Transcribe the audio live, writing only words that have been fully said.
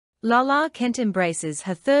Lala Kent embraces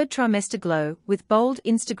her third trimester glow with bold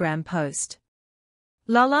Instagram post.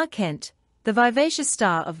 Lala Kent, the vivacious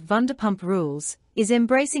star of Vanderpump Rules, is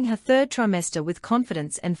embracing her third trimester with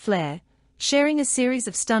confidence and flair, sharing a series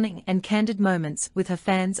of stunning and candid moments with her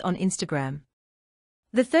fans on Instagram.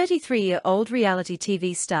 The 33-year-old reality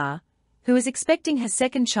TV star, who is expecting her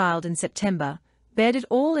second child in September, bared it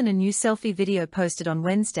all in a new selfie video posted on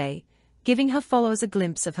Wednesday, giving her followers a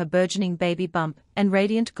glimpse of her burgeoning baby bump and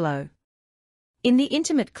radiant glow. In the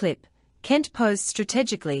intimate clip, Kent posed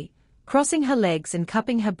strategically, crossing her legs and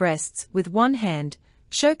cupping her breasts with one hand,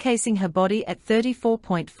 showcasing her body at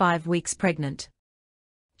 34.5 weeks pregnant.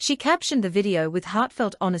 She captioned the video with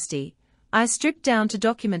heartfelt honesty, "I stripped down to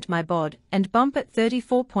document my bod and bump at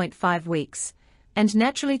 34.5 weeks, and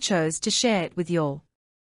naturally chose to share it with y'all."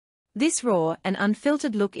 This raw and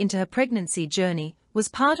unfiltered look into her pregnancy journey was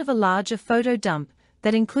part of a larger photo dump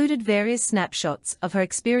that included various snapshots of her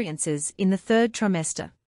experiences in the third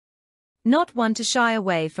trimester. Not one to shy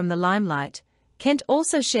away from the limelight, Kent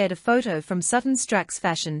also shared a photo from Sutton Stracke's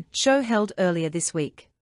fashion show held earlier this week.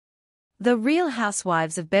 The Real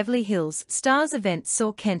Housewives of Beverly Hills stars event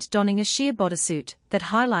saw Kent donning a sheer bodysuit that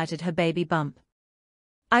highlighted her baby bump.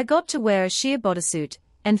 "I got to wear a sheer bodysuit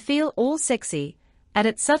and feel all sexy at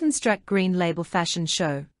its Sutton Stracke Green Label fashion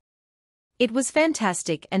show. It was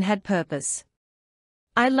fantastic and had purpose.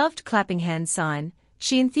 I loved clapping hand sign,"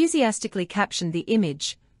 she enthusiastically captioned the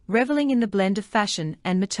image, reveling in the blend of fashion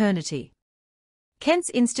and maternity. Kent's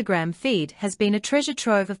Instagram feed has been a treasure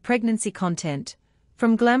trove of pregnancy content,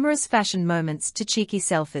 from glamorous fashion moments to cheeky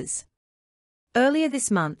selfies. Earlier this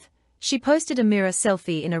month, she posted a mirror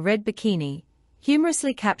selfie in a red bikini,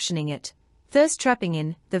 humorously captioning it, "Thirst trapping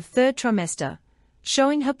in the third trimester,"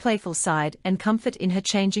 showing her playful side and comfort in her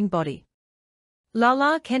changing body.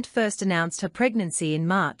 Lala Kent first announced her pregnancy in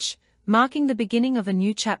March, marking the beginning of a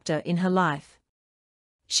new chapter in her life.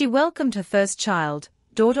 She welcomed her first child,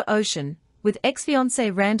 daughter Ocean, with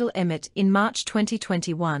ex-fiancé Randall Emmett in March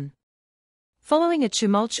 2021. Following a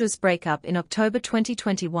tumultuous breakup in October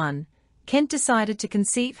 2021, Kent decided to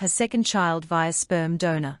conceive her second child via sperm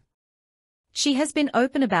donor. She has been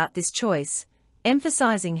open about this choice,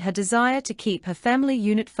 emphasizing her desire to keep her family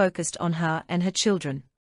unit focused on her and her children.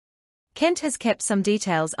 Kent has kept some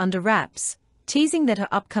details under wraps, teasing that her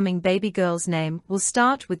upcoming baby girl's name will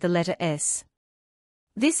start with the letter S.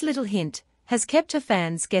 This little hint has kept her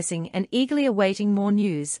fans guessing and eagerly awaiting more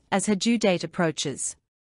news as her due date approaches.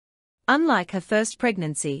 Unlike her first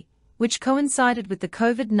pregnancy, which coincided with the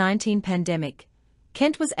COVID-19 pandemic,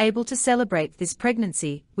 Kent was able to celebrate this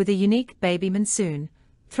pregnancy with a unique baby monsoon,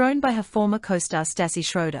 thrown by her former co-star Stassi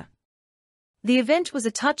Schroeder. The event was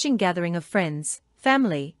a touching gathering of friends,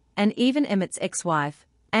 family, and even Emmett's ex-wife,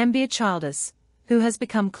 Ambia Childers, who has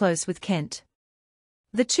become close with Kent.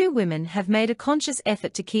 The two women have made a conscious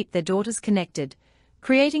effort to keep their daughters connected,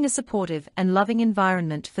 creating a supportive and loving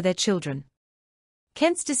environment for their children.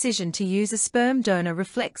 Kent's decision to use a sperm donor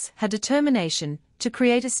reflects her determination to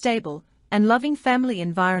create a stable and loving family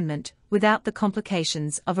environment without the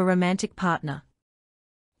complications of a romantic partner.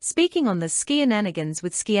 Speaking on the Skiananigans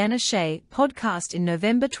with Skiana Shea podcast in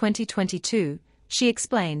November 2022, she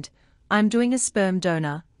explained, "I'm doing a sperm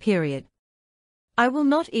donor, period. I will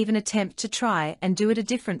not even attempt to try and do it a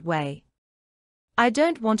different way. I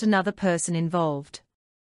don't want another person involved."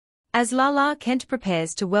 As Lala Kent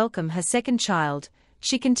prepares to welcome her second child,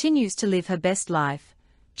 she continues to live her best life,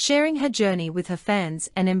 sharing her journey with her fans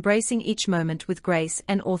and embracing each moment with grace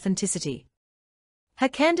and authenticity. Her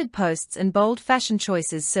candid posts and bold fashion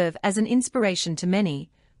choices serve as an inspiration to many,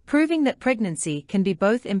 proving that pregnancy can be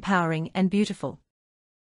both empowering and beautiful.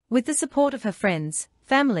 With the support of her friends,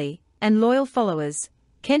 family, and loyal followers,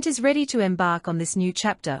 Kent is ready to embark on this new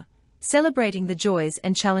chapter, celebrating the joys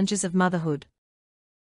and challenges of motherhood.